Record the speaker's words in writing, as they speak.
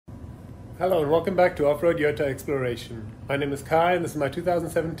Hello and welcome back to Off-Road Toyota Exploration. My name is Kai and this is my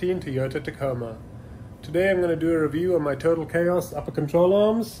 2017 Toyota Tacoma. Today I'm going to do a review on my Total Chaos upper control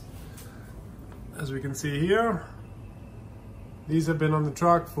arms. As we can see here, these have been on the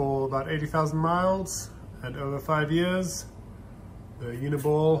truck for about 80,000 miles and over 5 years. The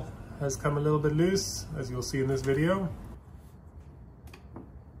Uniball has come a little bit loose, as you'll see in this video.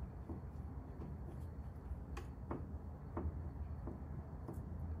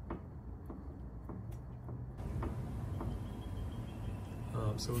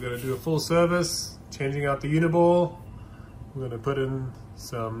 So we're going to do a full service, changing out the Uniball. We're going to put in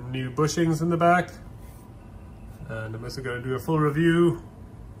some new bushings in the back. And I'm also going to do a full review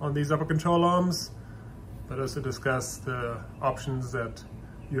on these upper control arms, but also discuss the options that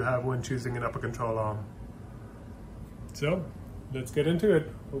you have when choosing an upper control arm. So let's get into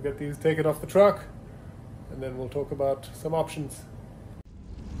it. We'll get these taken off the truck and then we'll talk about some options.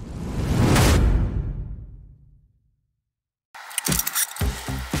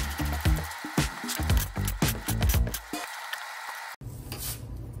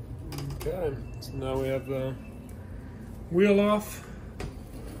 Okay, so now we have the wheel off.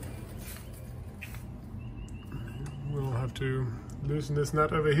 We'll have to loosen this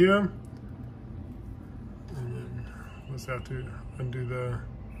nut over here, and then we'll just have to undo the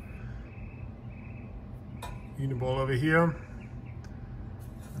Uniball over here.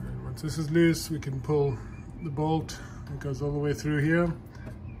 And then once this is loose, we can pull the bolt that goes all the way through here,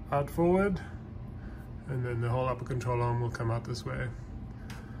 out forward, and then the whole upper control arm will come out this way.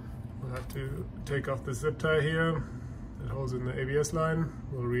 We'll have to take off the zip tie here that holds in the ABS line.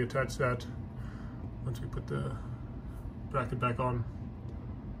 We'll reattach that once we put the bracket back on.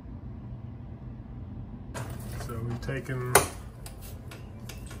 So we've taken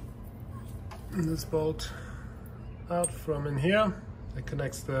this bolt out from in here. It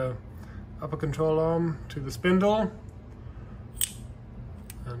connects the upper control arm to the spindle.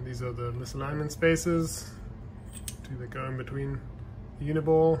 And these are the misalignment spaces that go in between the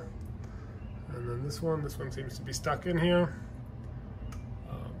Uniball. And then this one seems to be stuck in here.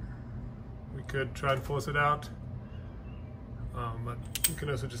 We could try and force it out, but you can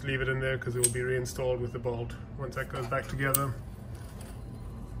also just leave it in there because it will be reinstalled with the bolt once that goes back together.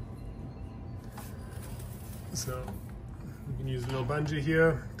 So we can use a little bungee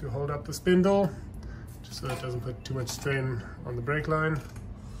here to hold up the spindle, just so it doesn't put too much strain on the brake line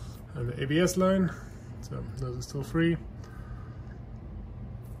and the ABS line. So those are still free.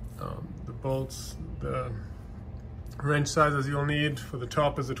 The bolts, the wrench sizes you'll need for the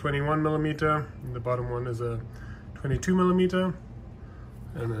top is a 21mm, and the bottom one is a 22mm,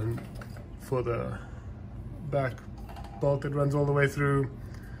 and then for the back bolt that runs all the way through,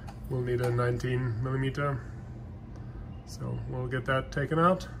 we'll need a 19mm. So we'll get that taken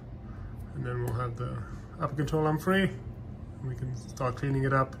out, and then we'll have the upper control arm free, and we can start cleaning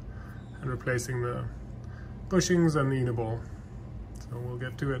it up and replacing the bushings and the Uniball. So we'll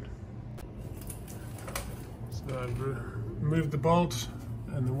get to it. So I've removed the bolt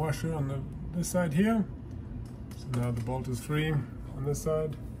and the washer on this side here. So now the bolt is free on this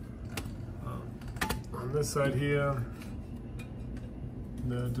side. On this side here,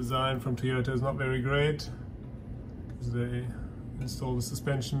 the design from Toyota is not very great because they installed the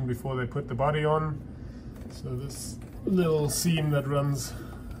suspension before they put the body on. So this little seam that runs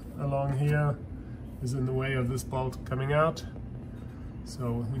along here is in the way of this bolt coming out.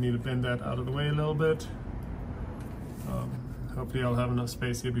 So we need to bend that out of the way a little bit. Hopefully I'll have enough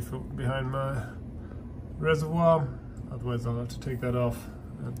space here behind my reservoir. Otherwise I'll have to take that off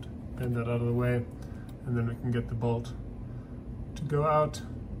and bend that out of the way. And then we can get the bolt to go out.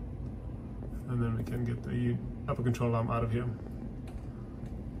 And then we can get the upper control arm out of here.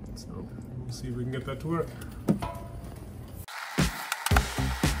 So we'll see if we can get that to work.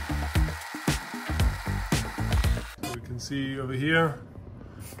 So we can see over here,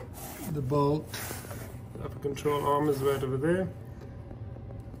 the bolt, the upper control arm is right over there,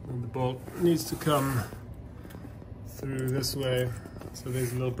 and the bolt needs to come through this way. So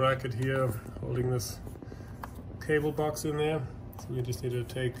there's a little bracket here holding this cable box in there. So you just need to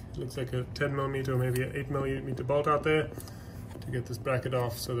take, it looks like a 10mm or maybe an 8mm bolt out there to get this bracket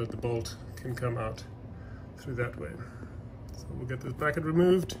off so that the bolt can come out through that way. So we'll get this bracket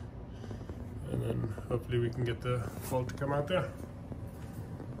removed, and then hopefully we can get the bolt to come out there.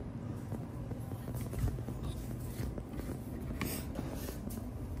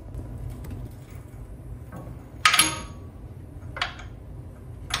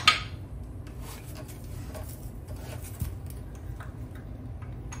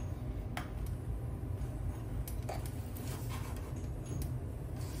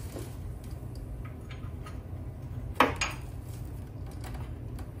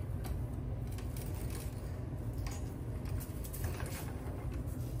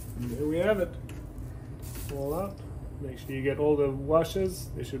 sure you get all the washers.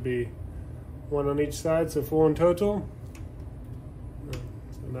 There should be one on each side, so 4 in total.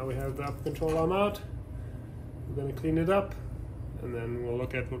 So now we have the upper control arm out. We're going to clean it up, and then we'll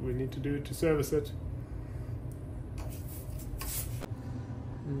look at what we need to do to service it.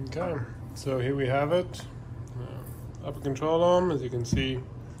 Okay, so here we have it. Upper control arm, as you can see,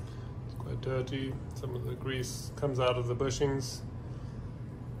 it's quite dirty. Some of the grease comes out of the bushings.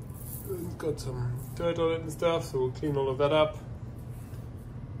 It's got some dirt on it and stuff, so we'll clean all of that up.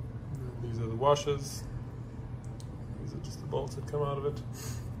 And these are the washers. These are just the bolts that come out of it.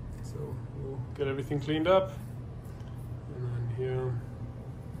 So we'll get everything cleaned up. And then here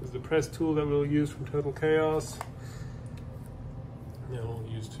is the press tool that we'll use from Total Chaos. Now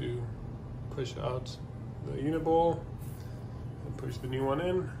we'll use to push out the Uniball and push the new one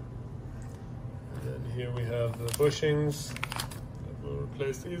in. And then here we have the bushings that will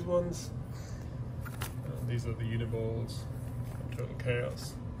replace these ones. And these are the Uniballs from Total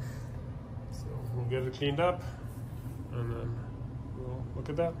Chaos. So we'll get it cleaned up and then we'll look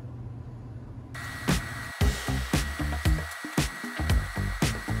at that.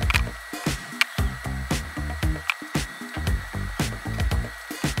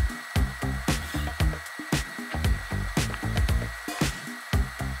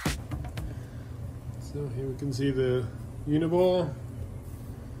 So here we can see the Uniball,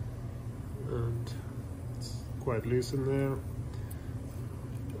 and it's quite loose in there.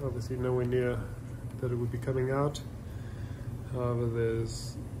 Obviously nowhere near that it would be coming out. However,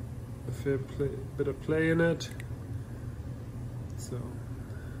 there's a fair bit of play in it. So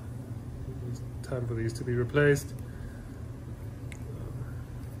it's time for these to be replaced.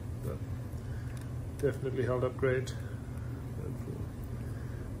 But definitely held up great.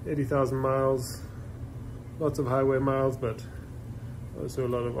 80,000 miles. Lots of highway miles, but also a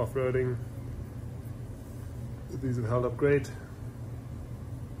lot of off-roading. These have held up great.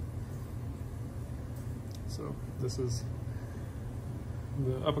 So this is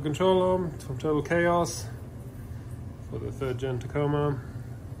the upper control arm from Total Chaos for the 3rd gen TACOMA.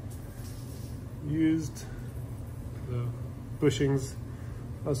 Used. The bushings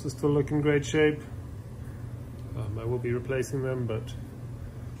also still look in great shape. I will be replacing them, but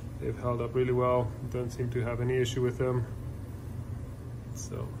they've held up really well. Don't seem to have any issue with them.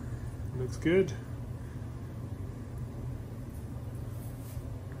 So, looks good.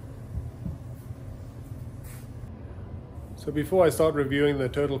 So before I start reviewing the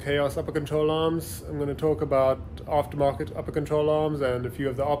Total Chaos upper control arms, I'm going to talk about aftermarket upper control arms and a few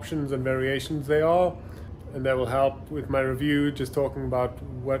of the options and variations they are. And that will help with my review, just talking about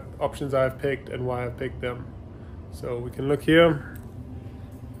what options I've picked and why I've picked them. So we can look here.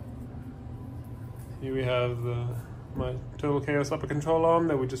 Here we have my Total Chaos upper control arm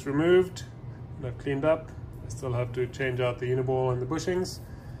that we just removed and I've cleaned up. I still have to change out the Uniball and the bushings,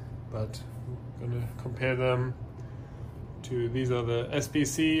 but I'm going to compare them to, these are the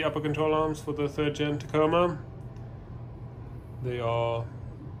SBC upper control arms for the 3rd gen TACOMA. They are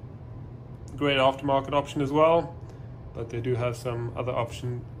a great aftermarket option as well, but they do have some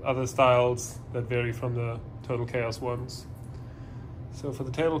other styles that vary from the Total Chaos ones. So for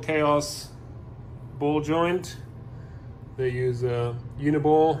the Total Chaos ball joint, they use a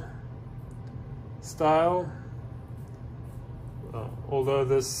Uniball style. Although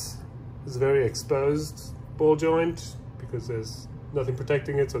this is a very exposed ball joint because there's nothing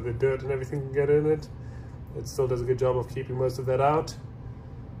protecting it, so the dirt and everything can get in it. It still does a good job of keeping most of that out,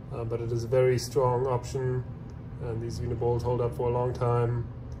 but it is a very strong option, and these Uniballs hold up for a long time.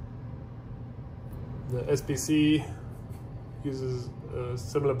 The SBC uses a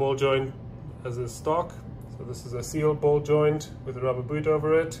similar ball joint as a stock. So this is a sealed ball joint with a rubber boot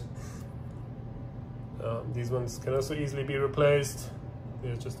over it. These ones can also easily be replaced.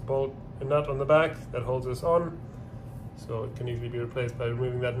 There's just a bolt, a nut on the back that holds this on. So it can easily be replaced by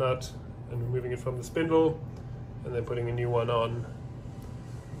removing that nut and removing it from the spindle and then putting a new one on.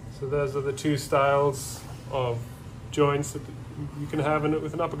 So those are the two styles of joints that you can have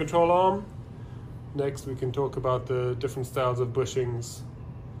with an upper control arm. Next we can talk about the different styles of bushings.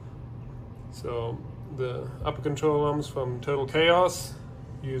 So the upper control arms from Total Chaos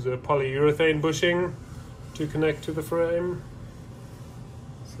use a polyurethane bushing to connect to the frame.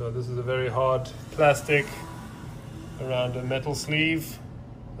 So this is a very hard plastic around a metal sleeve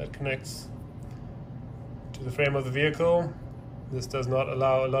that connects to the frame of the vehicle. This does not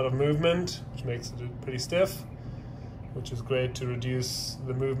allow a lot of movement, which makes it pretty stiff, which is great to reduce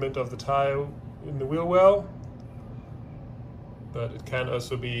the movement of the tire in the wheel well. But it can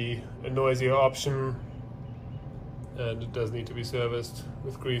also be a noisier option, and it does need to be serviced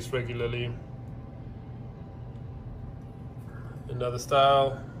with grease regularly. Another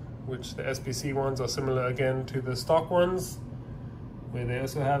style, which the SPC ones are similar again to the stock ones, where they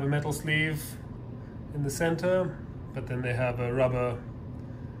also have a metal sleeve in the center, but then they have a rubber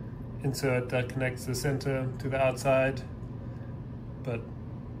insert that connects the center to the outside, but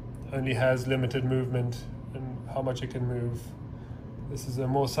only has limited movement and how much it can move. This is a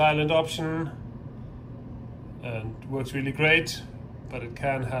more silent option and works really great, but it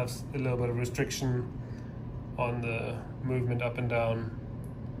can have a little bit of restriction on the movement up and down,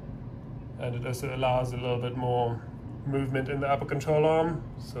 and it also allows a little bit more movement in the upper control arm,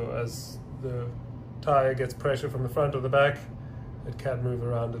 so as the tire gets pressure from the front or the back, it can move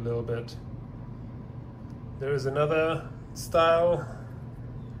around a little bit. There is another style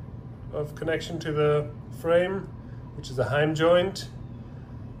of connection to the frame, which is a Heim joint.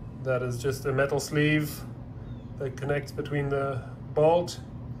 That is just a metal sleeve that connects between the bolt,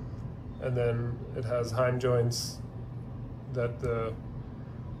 and then it has Heim joints that the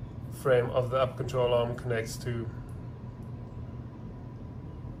frame of the up control arm connects to.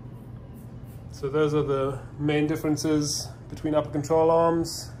 So those are the main differences between upper control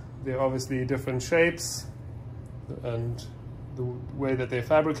arms. They're obviously different shapes and the way that they're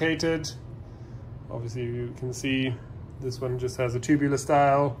fabricated. Obviously you can see this one just has a tubular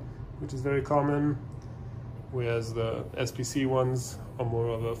style, which is very common, whereas the SPC ones are more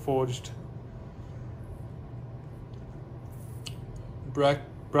of a forged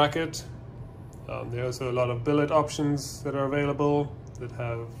bracket. There are also a lot of billet options that are available that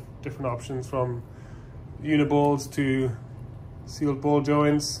have different options, from uniballs to sealed ball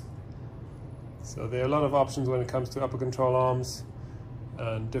joints. So there are a lot of options when it comes to upper control arms,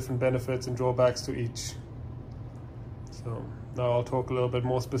 and different benefits and drawbacks to each. So now I'll talk a little bit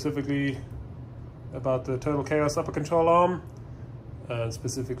more specifically about the Total Chaos upper control arm, and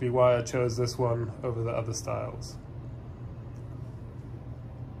specifically why I chose this one over the other styles.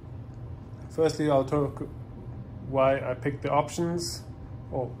 Firstly, I'll talk why I picked the options,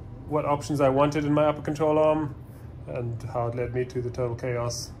 or what options I wanted in my upper control arm, and how it led me to the Total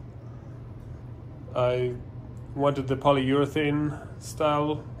Chaos. I wanted the polyurethane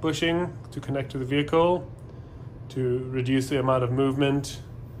style bushing to connect to the vehicle to reduce the amount of movement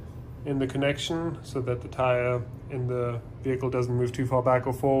in the connection, so that the tire in the vehicle doesn't move too far back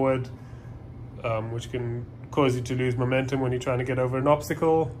or forward, which can cause you to lose momentum when you're trying to get over an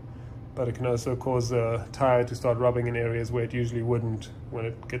obstacle. But it can also cause the tire to start rubbing in areas where it usually wouldn't when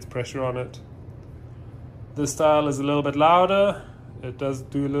it gets pressure on it. This style is a little bit louder. It does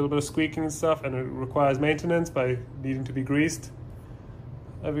do a little bit of squeaking and stuff, and it requires maintenance by needing to be greased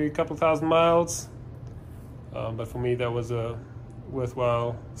every couple thousand miles. But for me, that was a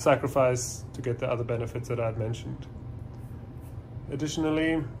worthwhile sacrifice to get the other benefits that I'd mentioned.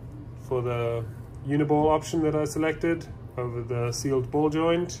 Additionally, for the Uniball option that I selected over the sealed ball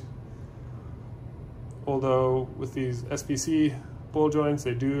joint, although with these SPC ball joints,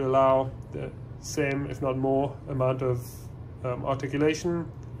 they do allow the same, if not more, amount of articulation.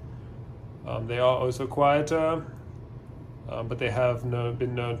 They are also quieter, but they have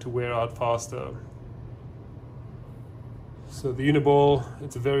been known to wear out faster. So the Uniball,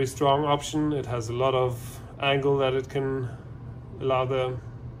 it's a very strong option. It has a lot of angle that it can allow the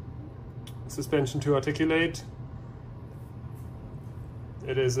suspension to articulate.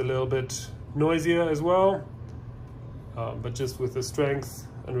 It is a little bit noisier as well, but just with the strength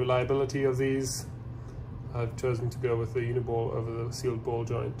and reliability of these, I've chosen to go with the Uniball over the sealed ball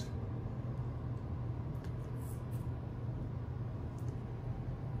joint.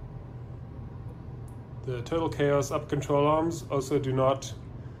 The Total Chaos up control arms also do not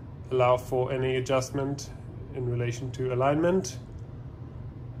allow for any adjustment in relation to alignment.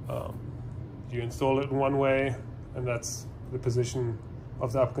 You install it in one way, and that's the position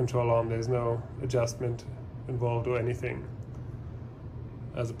of the up control arm. There's no adjustment involved or anything.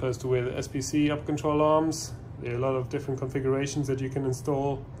 As opposed to where the SPC up control arms, there are a lot of different configurations that you can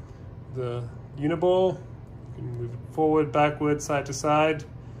install the Uniball. You can move it forward, backward, side to side,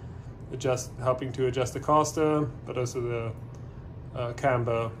 helping to adjust the caster, but also the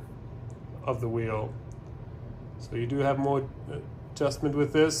camber of the wheel. So you do have more adjustment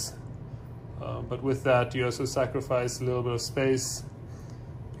with this, but with that you also sacrifice a little bit of space,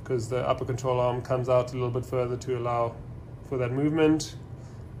 because the upper control arm comes out a little bit further to allow for that movement.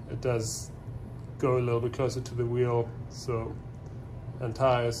 It does go a little bit closer to the wheel and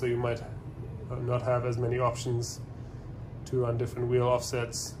tire, so you might not have as many options to run different wheel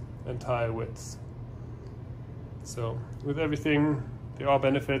offsets and tire widths. So with everything, there are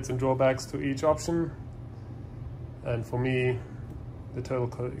benefits and drawbacks to each option, and for me, the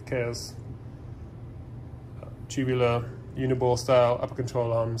Total Chaos tubular Uniball style upper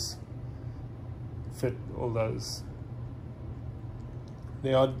control arms fit all those.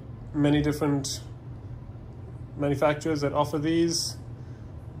 There are many different manufacturers that offer these,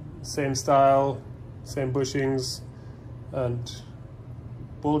 same style, same bushings and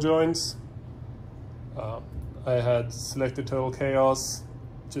ball joints. I had selected Total Chaos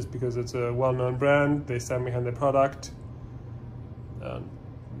just because it's a well-known brand. They stand behind their product.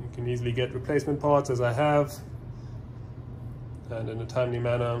 You can easily get replacement parts, as I have, and in a timely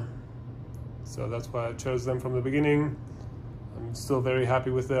manner. So that's why I chose them from the beginning. I'm still very happy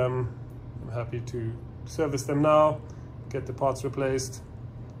with them. I'm happy to service them now, get the parts replaced,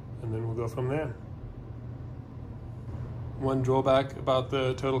 and then we'll go from there. One drawback about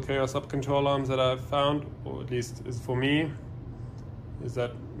the Total Chaos upper control arms that I've found, or at least is for me, is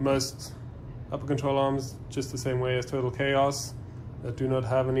that most upper control arms, just the same way as Total Chaos, that do not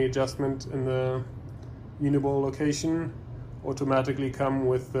have any adjustment in the Uniball location, automatically come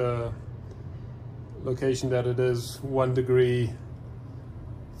with the location that it is 1 degree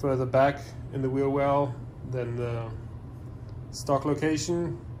further back in the wheel well than the stock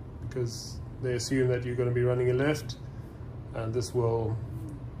location, because they assume that you're going to be running a lift, and this will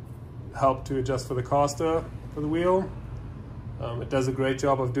help to adjust for the caster for the wheel. It does a great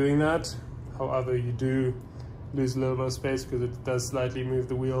job of doing that. However, you do lose a little bit of space because it does slightly move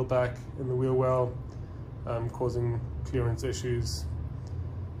the wheel back in the wheel well, causing clearance issues.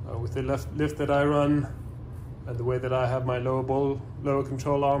 With the lift that I run and the way that I have my lower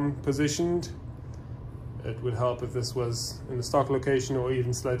control arm positioned, it would help if this was in the stock location or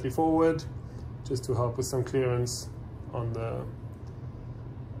even slightly forward, just to help with some clearance on the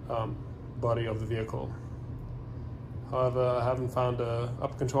body of the vehicle. However, I haven't found a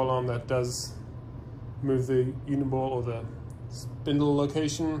upper control arm that does move the Uniball or the spindle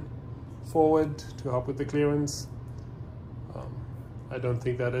location forward to help with the clearance. I don't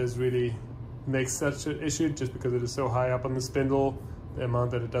think that is really makes such an issue, just because it is so high up on the spindle. The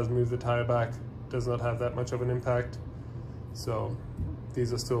amount that it does move the tire back does not have that much of an impact. So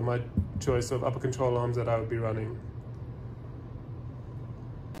these are still my choice of upper control arms that I would be running.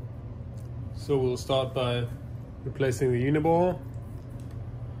 So we'll start by replacing the Uniball.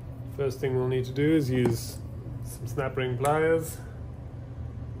 First thing we'll need to do is use some snap ring pliers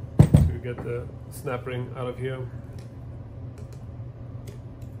to get the snap ring out of here.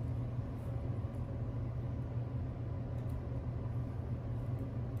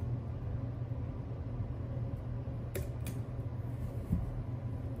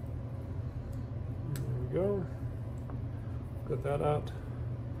 There we go. Got that out.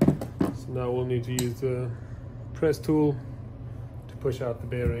 So now we'll need to use the press tool to push out the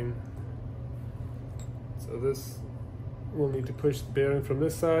bearing. So this, we'll need to push the bearing from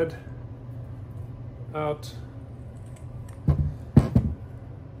this side out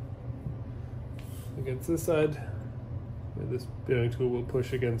against this side, and this bearing tool will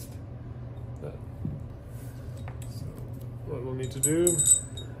push against that. So what we'll need to do is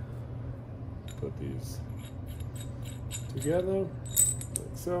put these together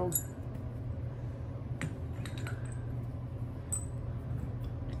like so.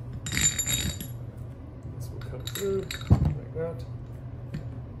 Through like that.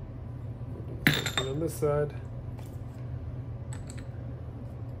 We'll do the same thing on this side.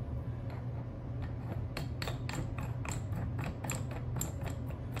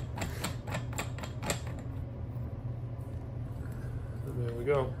 And there we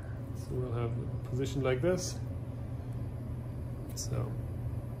go. So we'll have it positioned like this. So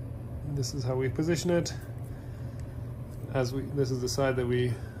this is how we position it. This is the side that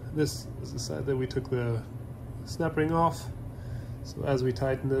we took the snap ring off. So as we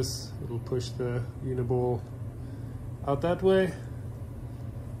tighten this, it'll push the Uniball out that way.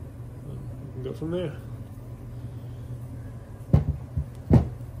 We can go from there.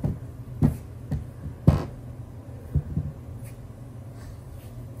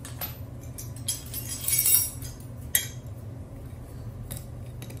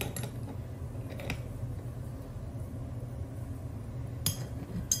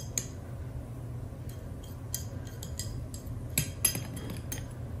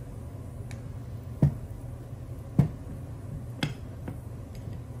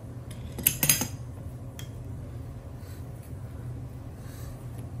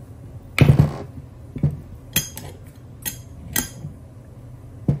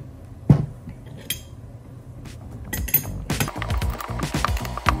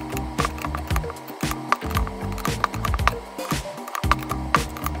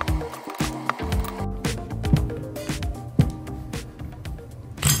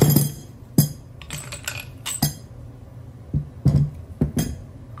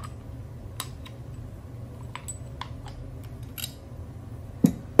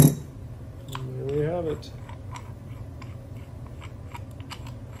 it.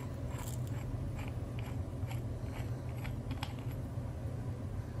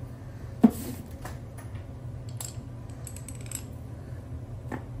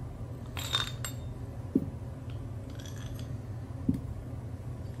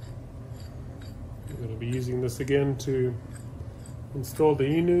 We're going to be using this again to install the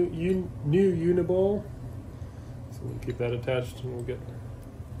new Uniball. So we'll keep that attached and we'll get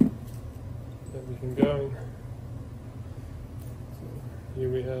everything going. So here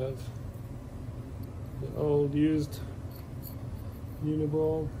we have the old used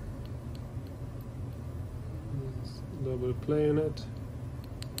Uniball. There's a little bit of play in it.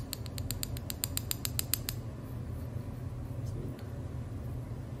 So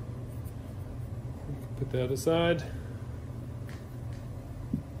we can put that aside.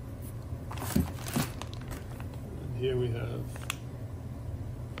 Here we have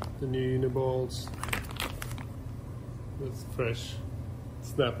the new Uniballs with fresh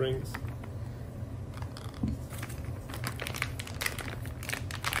snap rings.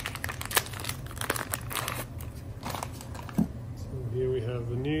 So here we have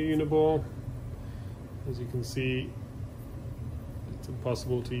the new Uniball. As you can see, it's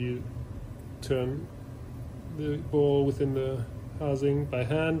impossible to turn the ball within the housing by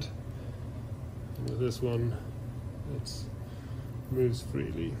hand. And with this one, it moves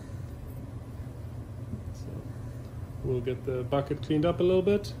freely. So we'll get the bucket cleaned up a little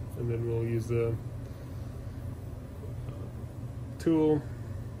bit, and then we'll use the tool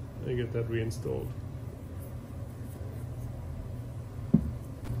and get that reinstalled.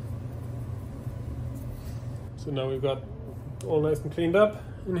 So now we've got all nice and cleaned up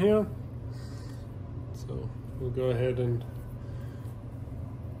in here. So we'll go ahead and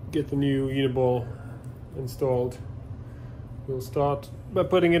get the new Uniball installed. We'll start by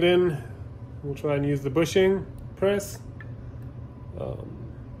putting it in. We'll try and use the bushing press,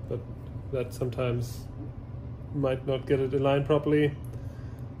 but that sometimes might not get it aligned properly.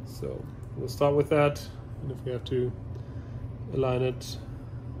 So we'll start with that, and if we have to align it,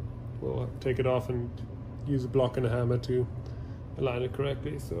 we'll take it off and use a block and a hammer to align it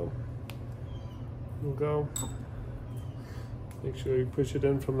correctly. So we'll go. Make sure you push it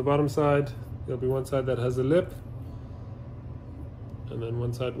in from the bottom side. There'll be one side that has a lip, and then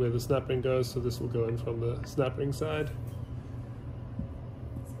one side where the snap ring goes, so this will go in from the snap ring side.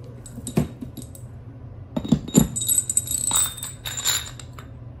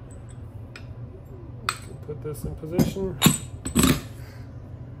 Put this in position.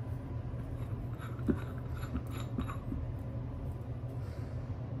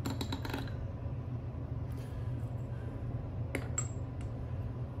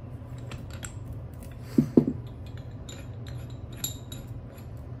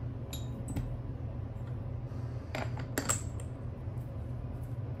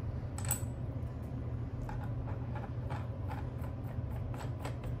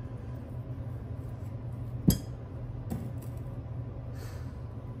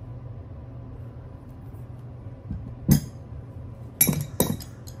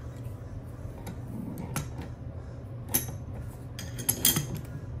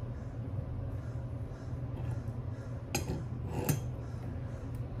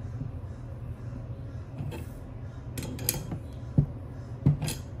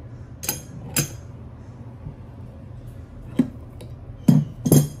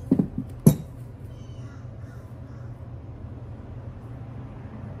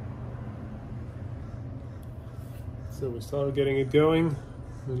 So we started getting it going.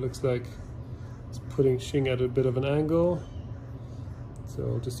 It looks like it's pushing at a bit of an angle. So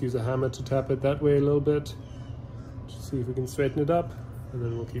I'll just use a hammer to tap it that way a little bit, to see if we can straighten it up, and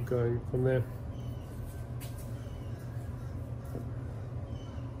then we'll keep going from there.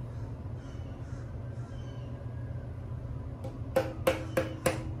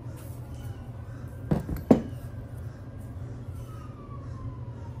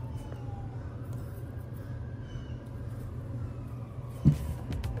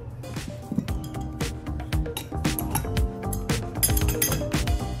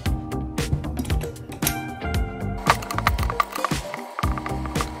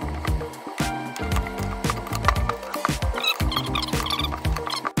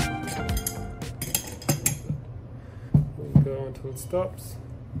 Until it stops,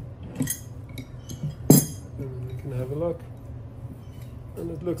 and then we can have a look,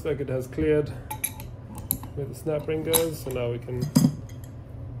 and it looks like it has cleared where the snap ring goes. So now we can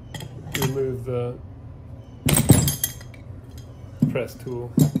remove the press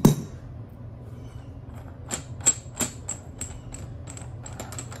tool.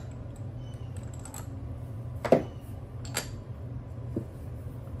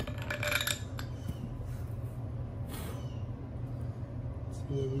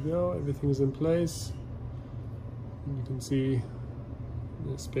 There we go, everything's in place. And you can see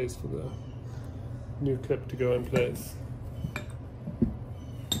there's space for the new clip to go in place.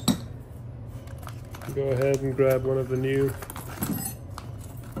 Go ahead and grab one of the new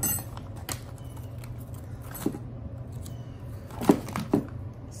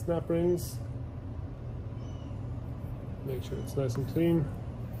snap rings. Make sure it's nice and clean.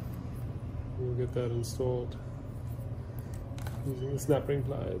 We'll get that installed using the snap ring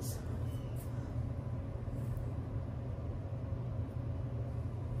pliers.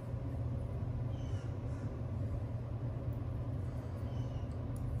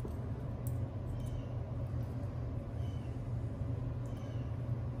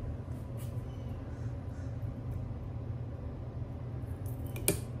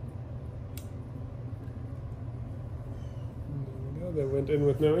 They went in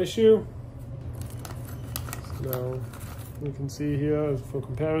with no issue. So now you can see here for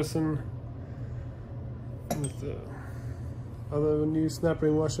comparison with the other new snap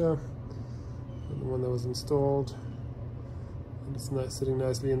ring washer and the one that was installed. And it's nice, sitting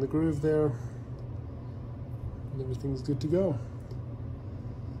nicely in the groove there. And everything's good to go.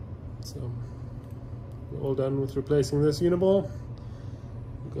 So we're all done with replacing this uniball.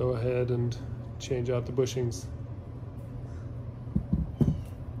 We'll go ahead and change out the bushings.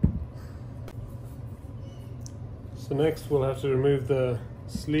 So next we'll have to remove the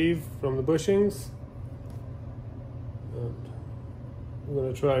sleeve from the bushings. And we're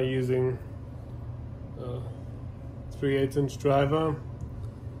going to try using a 3/8 inch driver,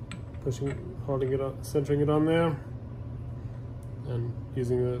 holding it up, centering it on there, and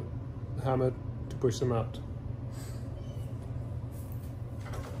using the hammer to push them out.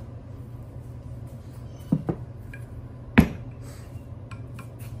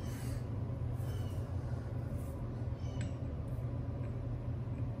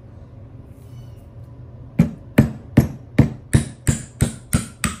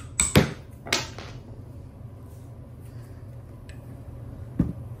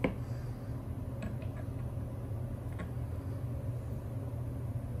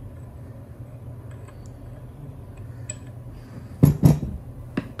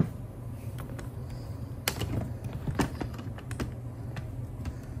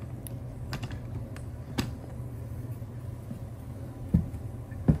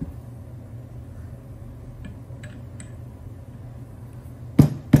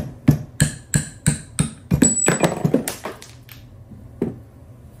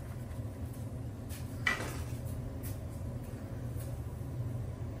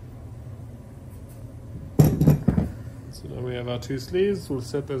 So now we have our two sleeves. We'll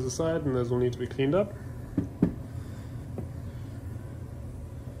set those aside and those will need to be cleaned up.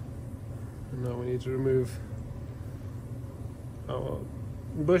 And now we need to remove our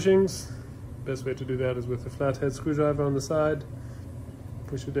bushings. Best way to do that is with a flathead screwdriver on the side.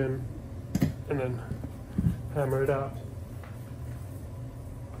 Push it in and then hammer it out.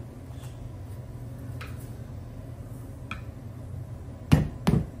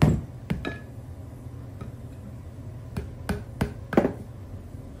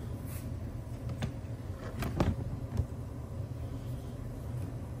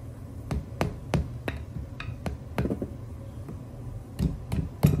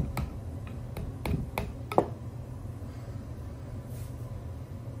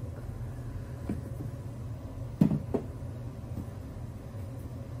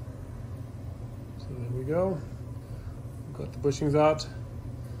 There we go. We've got the bushings out.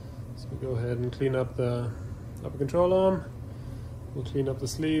 So we go ahead and clean up the upper control arm. We'll clean up the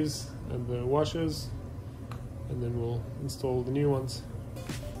sleeves and the washers, and then we'll install the new ones.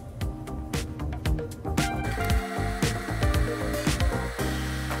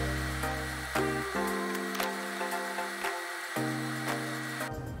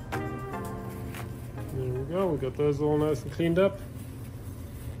 There we go. We got those all nice and cleaned up.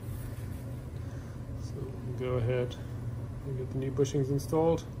 Go ahead and get the new bushings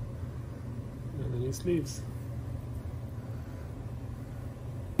installed and the new sleeves.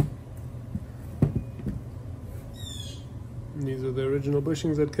 And these are the original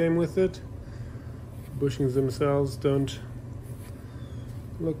bushings that came with it. The bushings themselves don't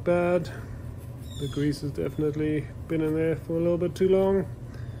look bad. The grease has definitely been in there for a little bit too long,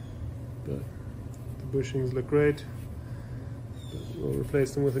 but the bushings look great. We'll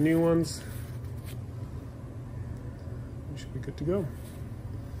replace them with the new ones. Should be good to go.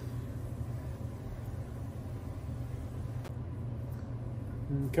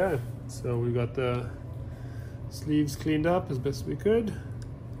 Okay, so we got the sleeves cleaned up as best we could.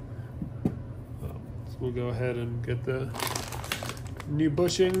 So we'll go ahead and get the new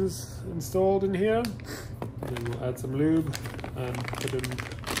bushings installed in here. And then we'll add some lube and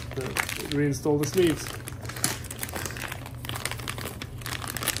reinstall the sleeves.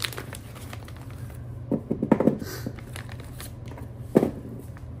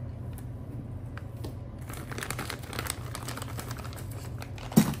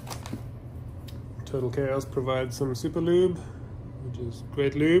 Total Chaos provides some super lube, which is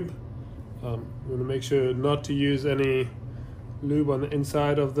great lube. We want to make sure not to use any lube on the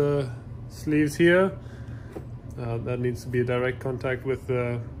inside of the sleeves here. That needs to be a direct contact with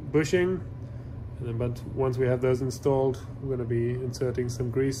the bushing. And then, but once we have those installed, we're going to be inserting some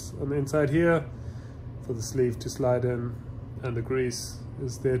grease on the inside here for the sleeve to slide in, and the grease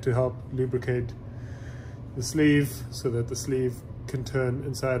is there to help lubricate the sleeve so that the sleeve can turn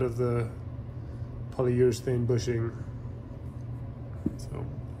inside of the polyurethane bushing. So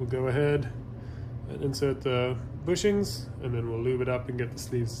we'll go ahead and insert the bushings, and then we'll lube it up and get the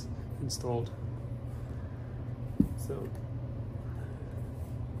sleeves installed. So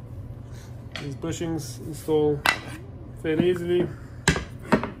these bushings install fairly easily.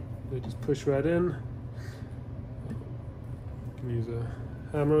 They just push right in. You can use a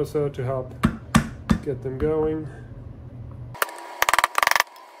hammer or so to help get them going.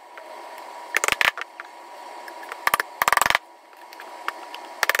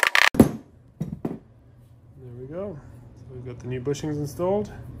 Go. So we've got the new bushings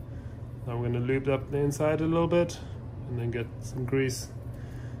installed. Now we're going to lube up the inside a little bit and then get some grease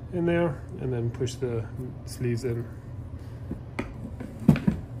in there and then push the sleeves in.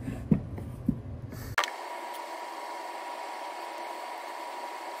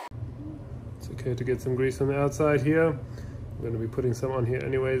 It's okay to get some grease on the outside here. We're going to be putting some on here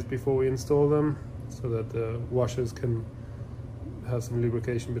anyways before we install them, so that the washers can have some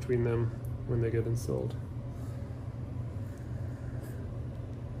lubrication between them when they get installed.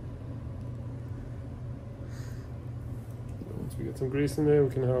 We get some grease in there, we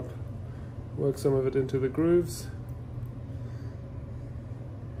can help work some of it into the grooves.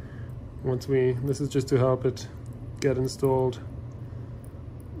 This is just to help it get installed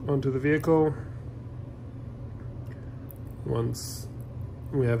onto the vehicle. Once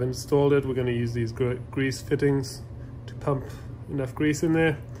we have installed it, we're going to use these grease fittings to pump enough grease in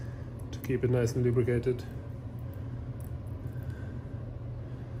there to keep it nice and lubricated.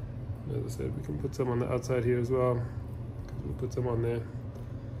 As I said, we can put some on the outside here as well. We'll put some on there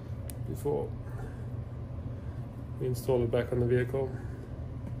before we install it back on the vehicle.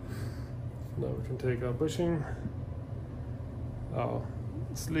 Now we can take our bushing, our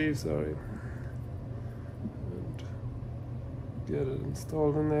sleeve, sorry, and get it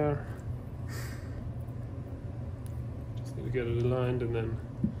installed in there. Just need to get it aligned, and then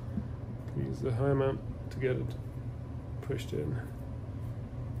use the hammer to get it pushed in.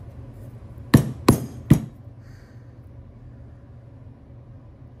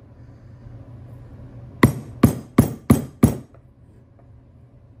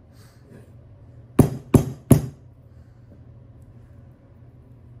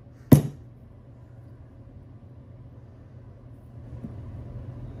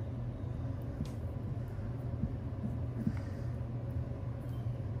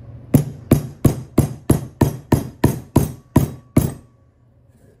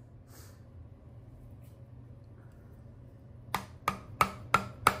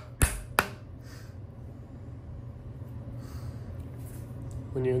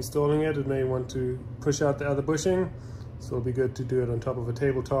 When you're installing it, it may want to push out the other bushing, so it'll be good to do it on top of a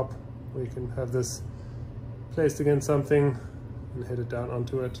tabletop where you can have this placed against something and hit it down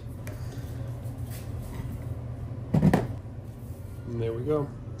onto it. And there we go.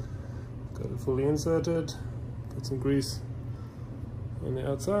 Got it fully inserted. Got some grease on the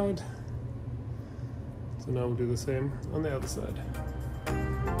outside. So now we'll do the same on the other side.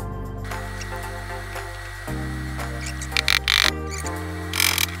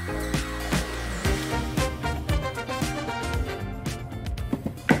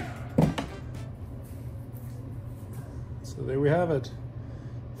 So there we have it,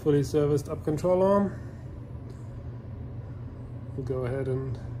 fully serviced up control arm. We'll go ahead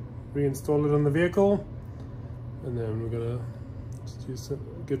and reinstall it on the vehicle, and then we're gonna just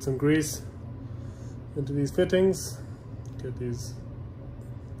get some grease into these fittings, get these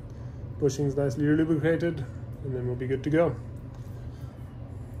bushings nicely lubricated, and then we'll be good to go.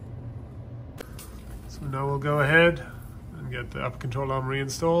 So now we'll go ahead and get the up control arm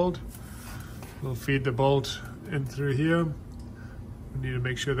reinstalled. We'll feed the bolt in through here. We need to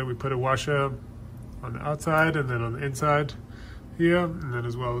make sure that we put a washer on the outside and then on the inside here, and then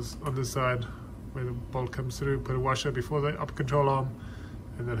as well as on this side where the bolt comes through, put a washer before the upper control arm,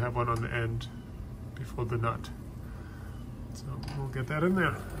 and then have one on the end before the nut. So we'll get that in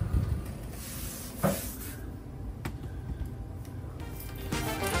there.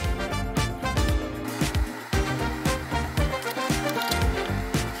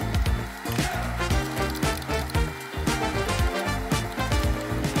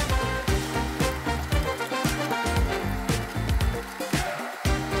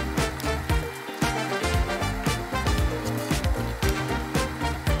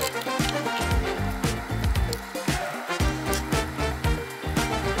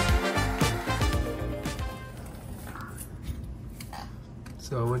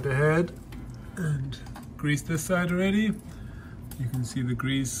 So I went ahead and greased this side already. You can see the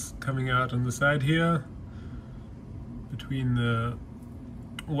grease coming out on the side here between the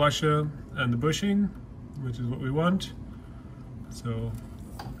washer and the bushing, which is what we want. So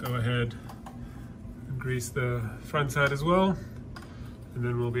go ahead and grease the front side as well, and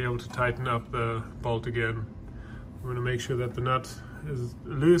then we'll be able to tighten up the bolt again. We want to make sure that the nut is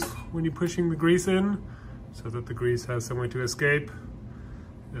loose when you're pushing the grease in, so that the grease has somewhere to escape.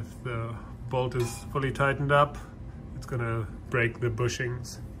 If the bolt is fully tightened up, it's going to break the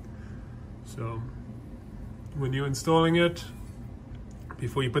bushings. So when you're installing it,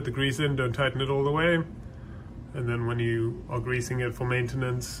 before you put the grease in, don't tighten it all the way. And then when you are greasing it for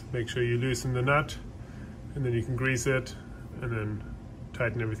maintenance, make sure you loosen the nut, and then you can grease it and then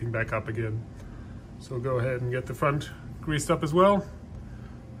tighten everything back up again. So go ahead and get the front greased up as well,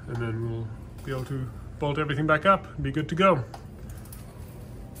 and then we'll be able to bolt everything back up and be good to go.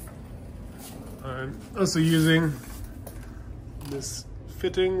 I'm also using this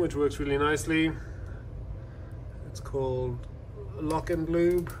fitting, which works really nicely. It's called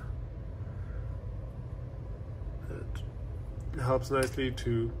LockNLube. It helps nicely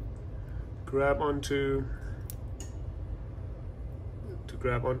to grab onto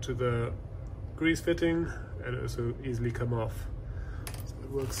the grease fitting, and also easily come off. So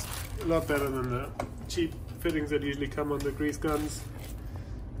it works a lot better than the cheap fittings that usually come on the grease guns.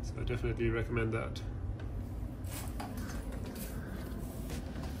 So I definitely recommend that.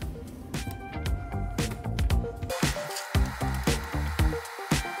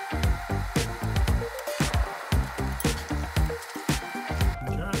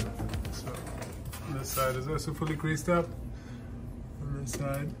 Okay, so this side is also fully greased up. On this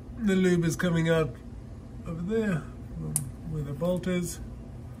side, the lube is coming out over there where the bolt is.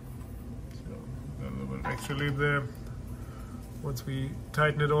 So got a little bit of extra lube there. Once we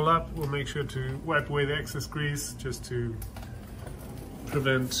tighten it all up, we'll make sure to wipe away the excess grease, just to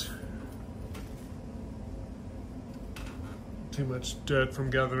prevent too much dirt from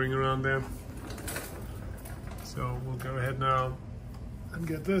gathering around there. So we'll go ahead now and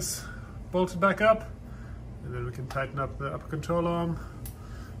get this bolted back up, and then we can tighten up the upper control arm.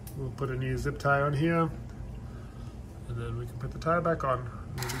 We'll put a new zip tie on here, and then we can put the tire back on,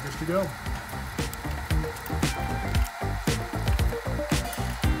 and we'll be good to go.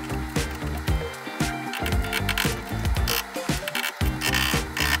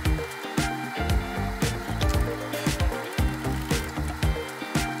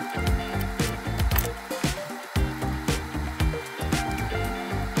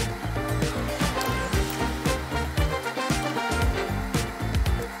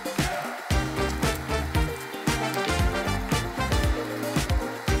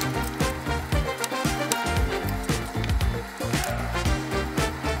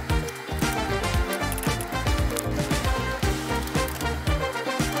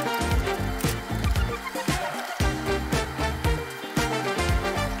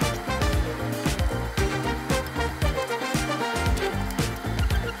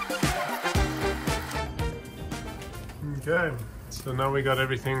 Okay, so now we got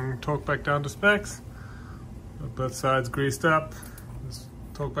everything torqued back down to specs. Got both sides greased up. Just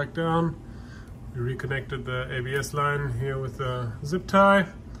torqued back down. We reconnected the ABS line here with the zip tie.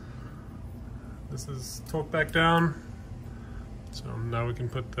 This is torqued back down. So now we can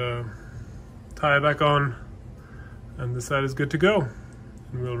put the tire back on, and this side is good to go.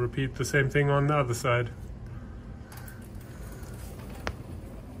 And we'll repeat the same thing on the other side.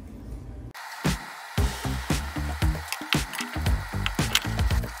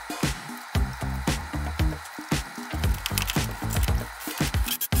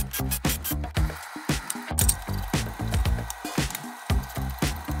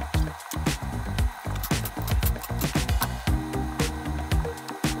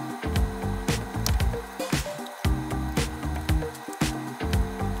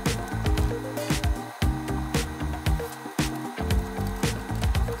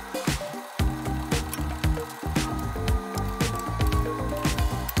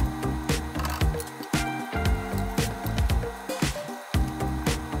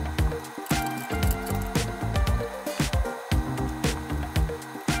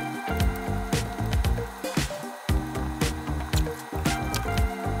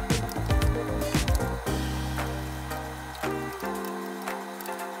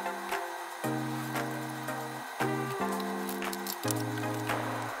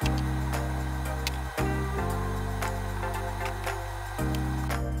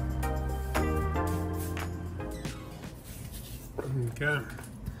 Okay,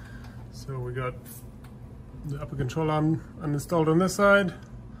 so we got the upper control arm uninstalled on this side.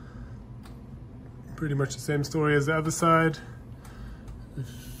 Pretty much the same story as the other side. If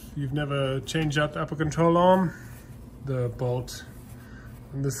you've never changed out the upper control arm, the bolt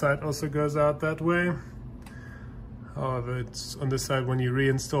on this side also goes out that way. However, it's on this side, when you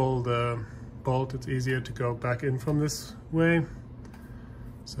reinstall the bolt, it's easier to go back in from this way.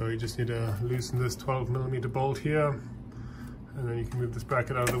 So you just need to loosen this 12mm bolt here, and then you can move this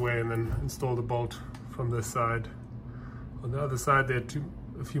bracket out of the way and then install the bolt from this side. On the other side, there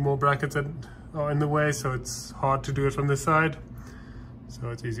are a few more brackets that are in the way, so it's hard to do it from this side.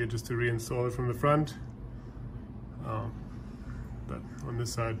 So it's easier just to reinstall it from the front. But on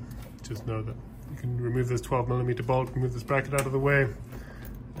this side, just know that you can remove this 12mm bolt, remove this bracket out of the way,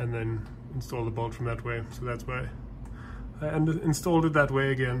 and then install the bolt from that way. So that's why I installed it that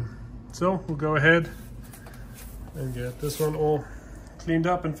way again. So we'll go ahead and get this one all cleaned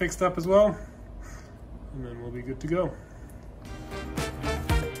up and fixed up as well, and then we'll be good to go.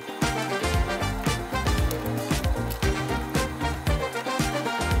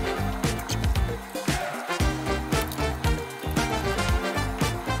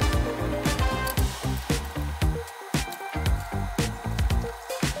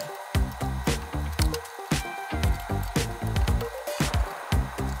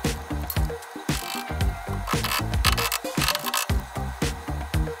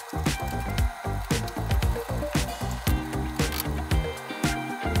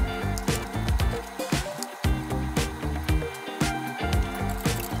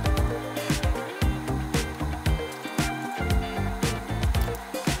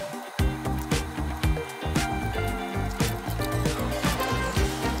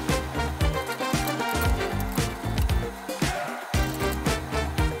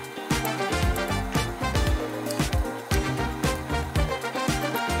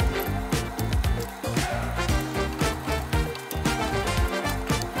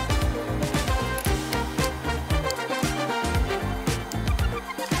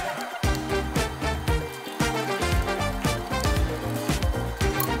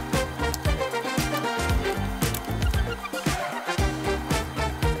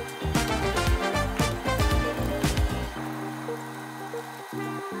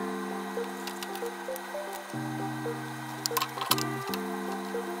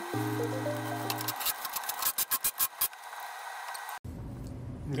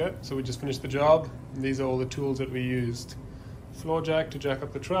 Okay, so we just finished the job. And these are all the tools that we used. Floor jack to jack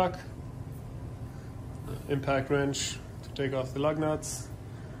up the truck, impact wrench to take off the lug nuts,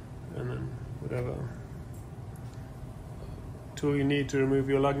 and then whatever tool you need to remove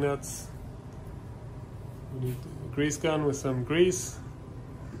your lug nuts. We need a grease gun with some grease,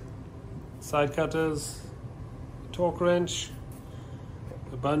 side cutters, a torque wrench,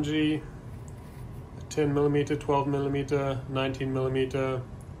 a bungee, a 10mm, 12mm, 19mm,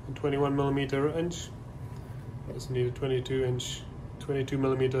 and 21mm wrench. I also need a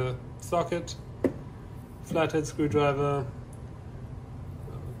 22mm socket, flathead screwdriver,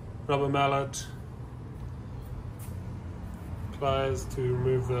 rubber mallet, pliers to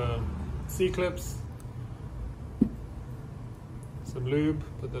remove the C-clips, some lube,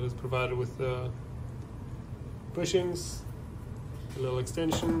 but that is provided with the bushings, a little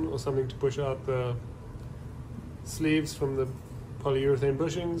extension or something to push out the sleeves from the polyurethane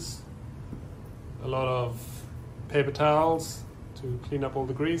bushings, a lot of paper towels to clean up all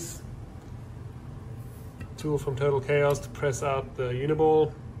the grease, a tool from Total Chaos to press out the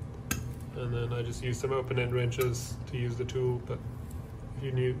Uniball, and then I just use some open-end wrenches to use the tool, but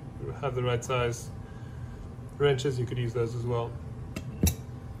if you have the right size wrenches, you could use those as well.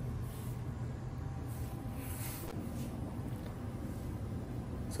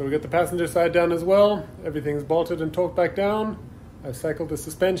 So we got the passenger side done as well. Everything's bolted and torqued back down. I've cycled the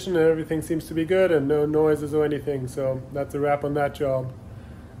suspension and everything seems to be good and no noises or anything. So that's a wrap on that job.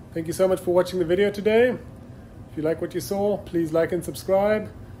 Thank you so much for watching the video today. If you like what you saw, please like and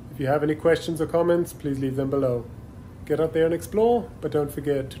subscribe. If you have any questions or comments, please leave them below. Get out there and explore, but don't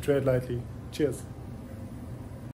forget to tread lightly. Cheers.